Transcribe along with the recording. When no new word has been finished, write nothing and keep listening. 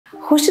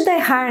Who should I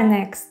hire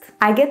next?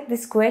 I get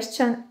this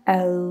question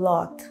a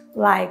lot,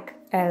 like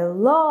a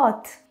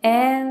lot.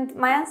 And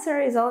my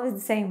answer is always the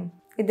same.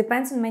 It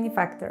depends on many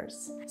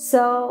factors.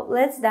 So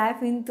let's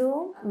dive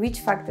into which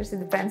factors it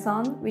depends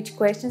on, which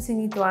questions you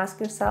need to ask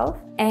yourself,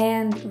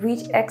 and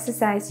which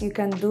exercise you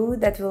can do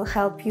that will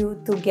help you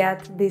to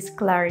get this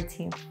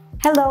clarity.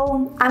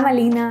 Hello, I'm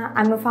Alina.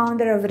 I'm a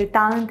founder of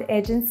Retalent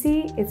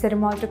Agency. It's a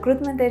remote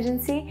recruitment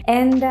agency,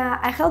 and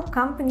I help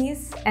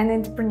companies and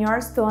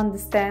entrepreneurs to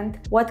understand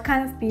what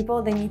kind of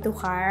people they need to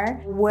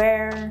hire,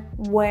 where,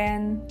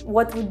 when,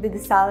 what would be the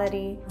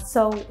salary.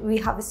 So we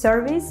have a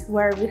service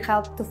where we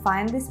help to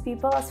find these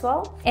people as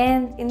well.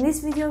 And in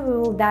this video, we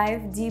will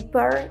dive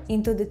deeper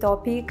into the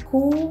topic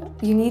who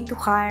you need to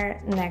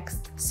hire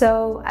next.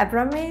 So I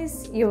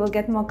promise you will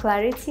get more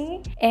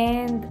clarity,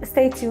 and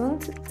stay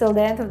tuned till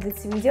the end of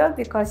this video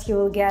because you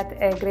will get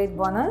a great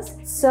bonus.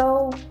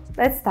 So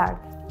let's start.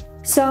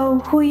 So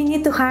who you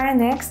need to hire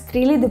next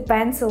really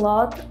depends a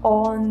lot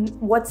on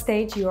what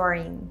stage you are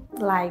in.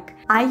 Like,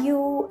 are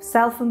you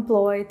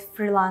self-employed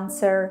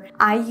freelancer?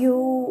 Are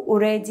you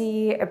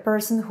already a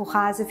person who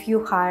has a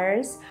few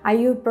hires? Are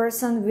you a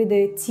person with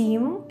a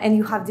team and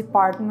you have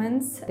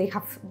departments, they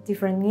have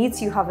different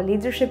needs, you have a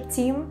leadership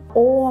team?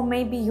 Or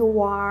maybe you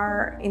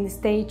are in the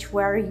stage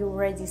where you're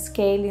already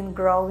scaling,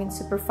 growing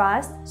super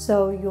fast,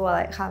 so you are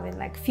like having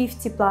like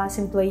 50 plus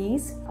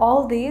employees.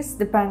 All this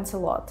depends a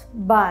lot.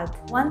 But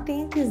one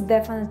thing is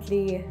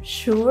definitely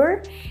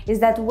sure is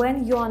that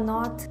when you are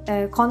not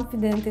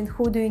confident in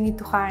who do you need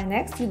to hire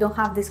next, you don't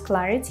have this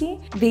clarity.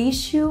 The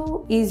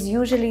issue is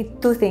usually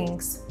two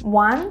things.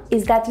 One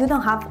is that you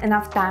don't have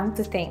enough time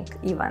to think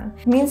even.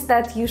 It means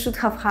that you should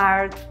have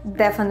hired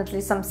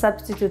definitely some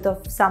substitute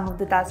of some of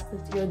the tasks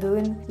that you're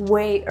doing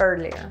way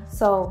earlier.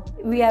 So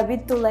we are a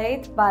bit too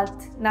late, but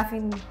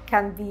nothing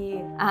can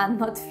be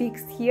not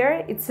fixed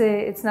here.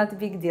 It's not a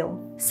big deal.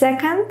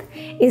 Second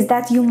is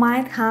that you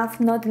might have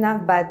not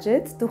enough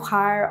budget to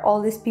hire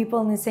all these people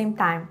in the same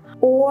time,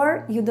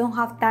 or you don't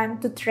have time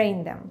to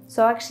train them.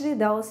 So actually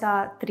those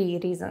are three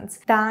reasons: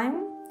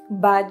 time,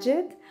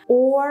 budget,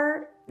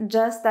 or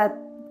just that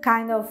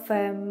kind of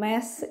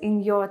mess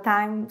in your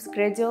time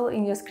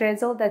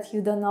schedule, that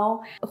you don't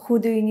know who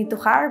do you need to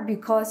hire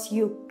because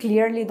you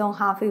clearly don't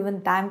have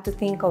even time to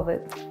think of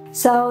it.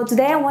 So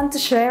today I want to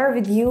share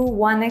with you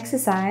one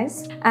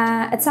exercise.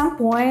 At some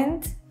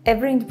point,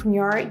 every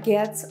entrepreneur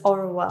gets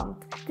overwhelmed.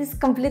 This is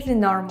completely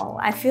normal.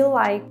 I feel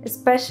like,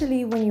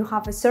 especially when you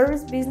have a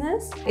service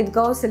business, it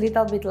goes a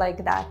little bit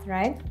like that,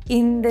 right?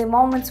 In the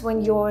moments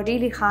when you're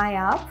really high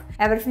up,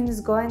 everything is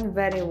going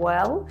very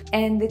well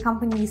and the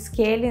company is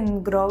scaling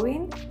and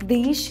growing,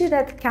 the issue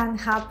that can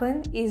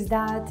happen is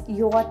that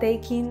you are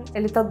taking a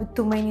little bit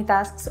too many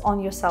tasks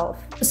on yourself.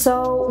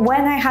 So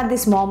when I had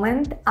this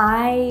moment,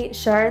 I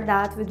shared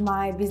that with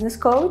my business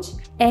coach,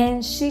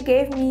 and she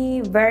gave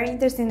me very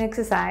interesting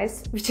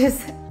exercise, which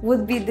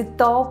would be the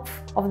top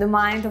of the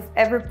mind of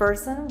every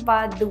person,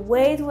 but the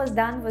way it was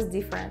done was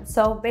different.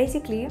 So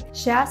basically,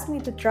 she asked me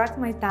to track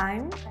my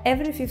time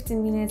every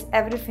 15 minutes,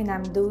 everything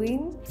I'm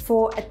doing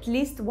for at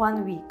least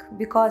 1 week,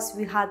 because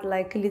we had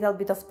like a little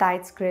bit of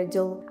tight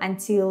schedule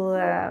until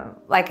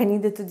like I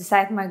needed to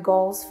decide my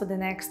goals for the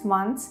next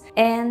months.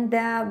 And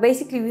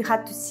basically we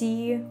had to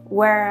see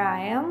where I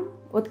am,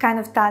 what kind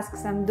of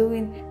tasks I'm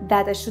doing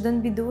that I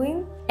shouldn't be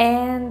doing,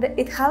 and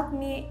it helped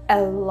me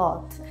a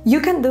lot.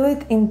 You can do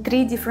it in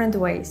 3 different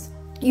ways.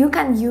 You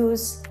can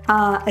use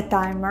a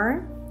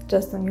timer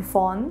just on your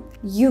phone.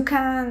 You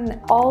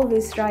can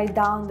always write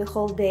down the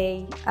whole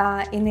day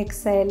in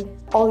Excel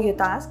all your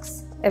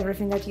tasks,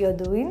 everything that you're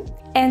doing.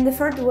 And the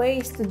third way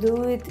is to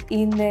do it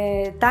in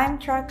the time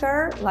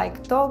tracker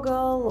like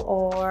Toggle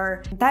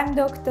or Time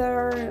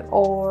Doctor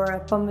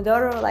or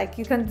Pomodoro. Like,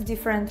 you can do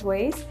different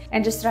ways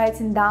and just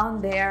writing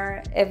down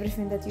there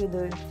everything that you're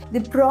doing.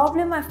 The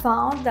problem I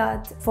found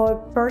that for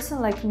a person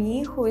like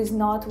me who is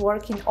not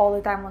working all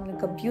the time on the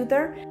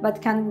computer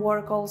but can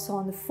work also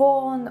on the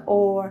phone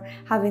or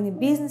having a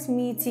business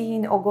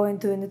meeting or going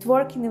to a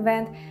networking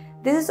event,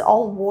 this is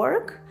all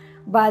work,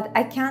 but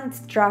I can't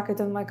track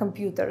it on my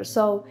computer.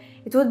 So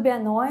it would be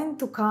annoying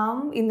to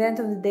come in the end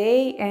of the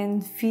day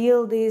and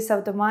feel this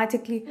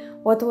automatically.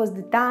 What was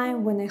the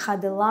time when I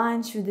had a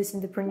lunch with this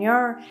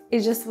entrepreneur?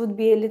 It just would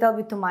be a little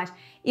bit too much.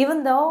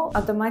 Even though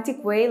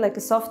automatic way, like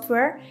a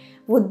software,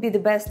 would be the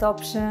best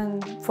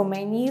option for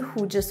many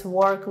who just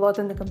work a lot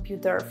on the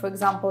computer. For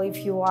example,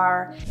 if you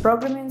are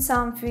programming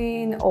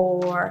something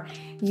or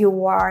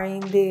you are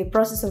in the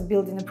process of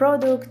building a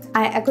product,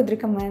 I could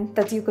recommend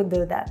that you could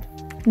do that.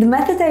 The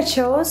method I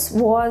chose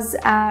was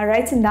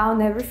writing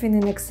down everything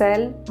in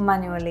Excel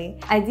manually.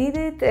 I did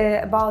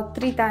it about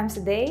 3 times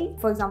a day.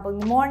 For example, in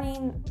the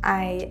morning,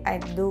 I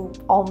do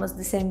almost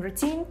the same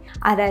routine.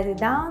 I write it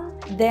down.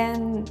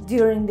 Then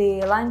during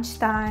the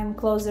lunchtime,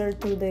 closer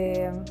to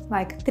the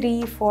like 3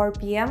 4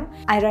 p.m.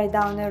 I write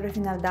down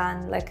everything I've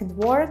done like at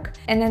work,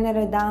 and then I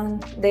write down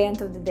the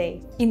end of the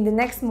day. In the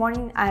next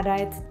morning, I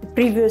write the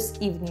previous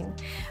evening.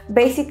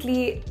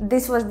 Basically,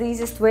 this was the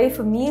easiest way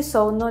for me,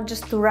 so not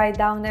just to write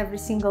down every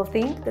single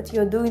thing that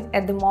you're doing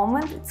at the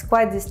moment. It's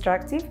quite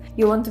distractive.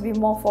 You want to be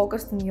more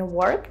focused on your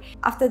work.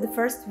 After the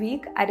first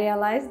week, I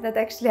realized that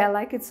actually I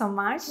like it so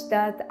much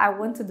that I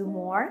want to do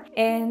more,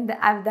 and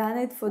I've done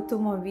it for 2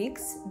 more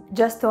weeks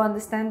just to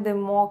understand the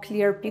more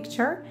clear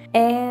picture,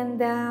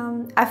 and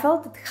I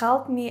felt it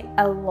helped me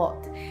a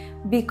lot.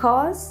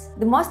 Because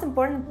the most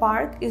important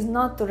part is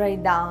not to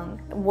write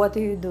down what are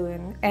you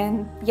doing,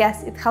 and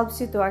yes, it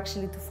helps you to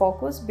actually to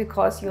focus,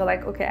 because you're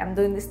like, okay, I'm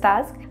doing this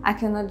task, I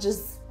cannot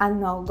just, I don't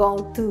know,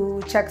 go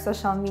to check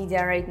social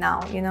media right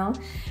now, you know,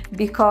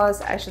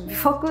 because I should be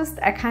focused.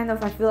 I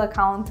feel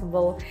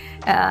accountable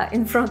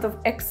in front of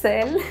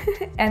Excel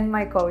and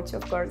my coach,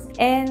 of course,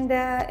 and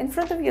in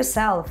front of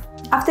yourself.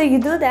 After you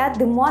do that,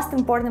 the most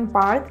important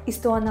part is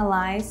to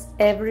analyze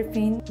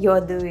everything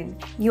you're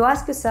doing. You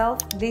ask yourself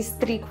these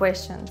 3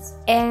 questions,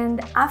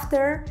 and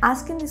after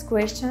asking these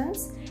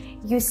questions,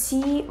 you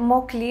see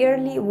more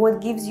clearly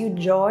what gives you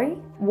joy,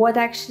 what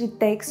actually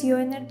takes your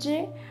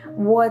energy,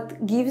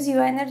 what gives you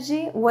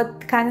energy,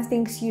 what kind of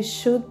things you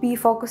should be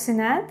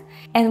focusing at,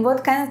 and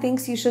what kind of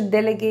things you should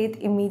delegate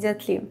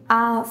immediately.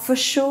 For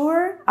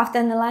sure, after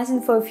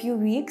analyzing for a few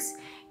weeks,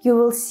 you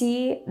will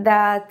see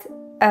that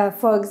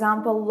for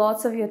example,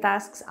 lots of your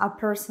tasks are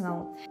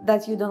personal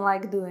that you don't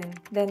like doing.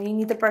 Then you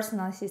need a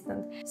personal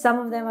assistant. Some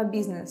of them are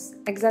business,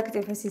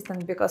 executive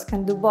assistant, because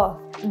can do both.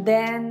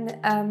 Then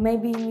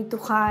maybe you need to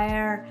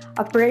hire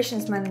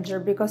operations manager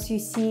because you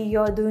see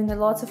you're doing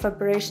lots of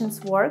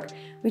operations work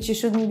which you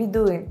shouldn't be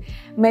doing.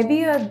 Maybe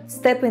you're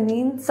stepping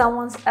in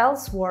someone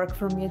else's work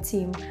from your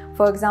team.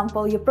 For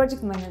example, your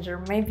project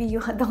manager, maybe you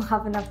don't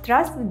have enough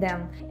trust with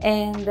them,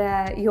 and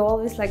you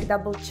always like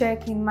double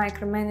checking,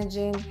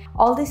 micromanaging.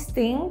 All these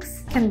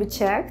things can be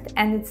checked,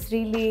 and it's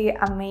really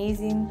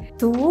amazing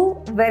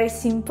tool, very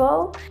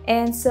simple.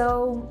 And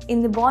so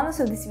in the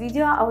bonus of this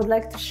video, I would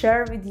like to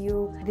share with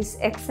you this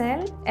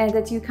Excel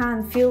that you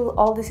can fill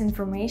all this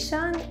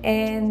information,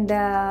 and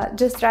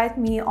just write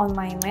me on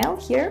my email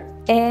here,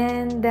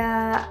 and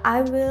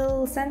I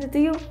will send it to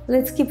you.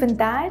 Let's keep in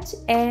touch,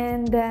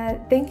 and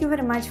thank you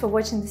very much for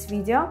watching this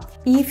video.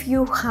 If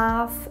you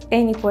have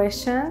any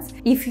questions,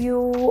 if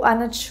you are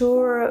not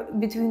sure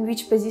between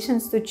which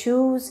positions to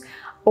choose,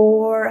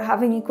 or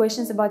have any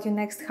questions about your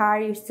next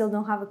hire, you still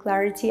don't have a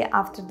clarity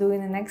after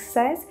doing an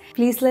exercise,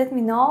 please let me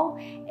know,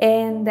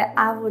 and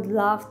I would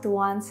love to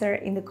answer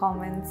in the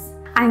comments.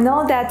 I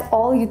know that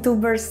all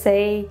YouTubers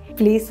say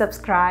please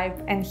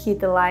subscribe and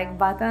hit the like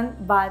button,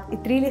 but it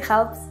really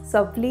helps,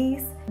 so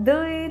please do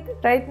it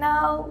right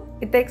now.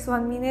 It takes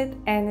 1 minute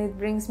and it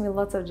brings me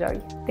lots of joy.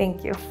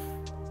 Thank you.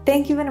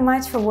 Thank you very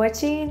much for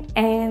watching,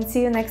 and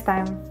see you next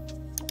time.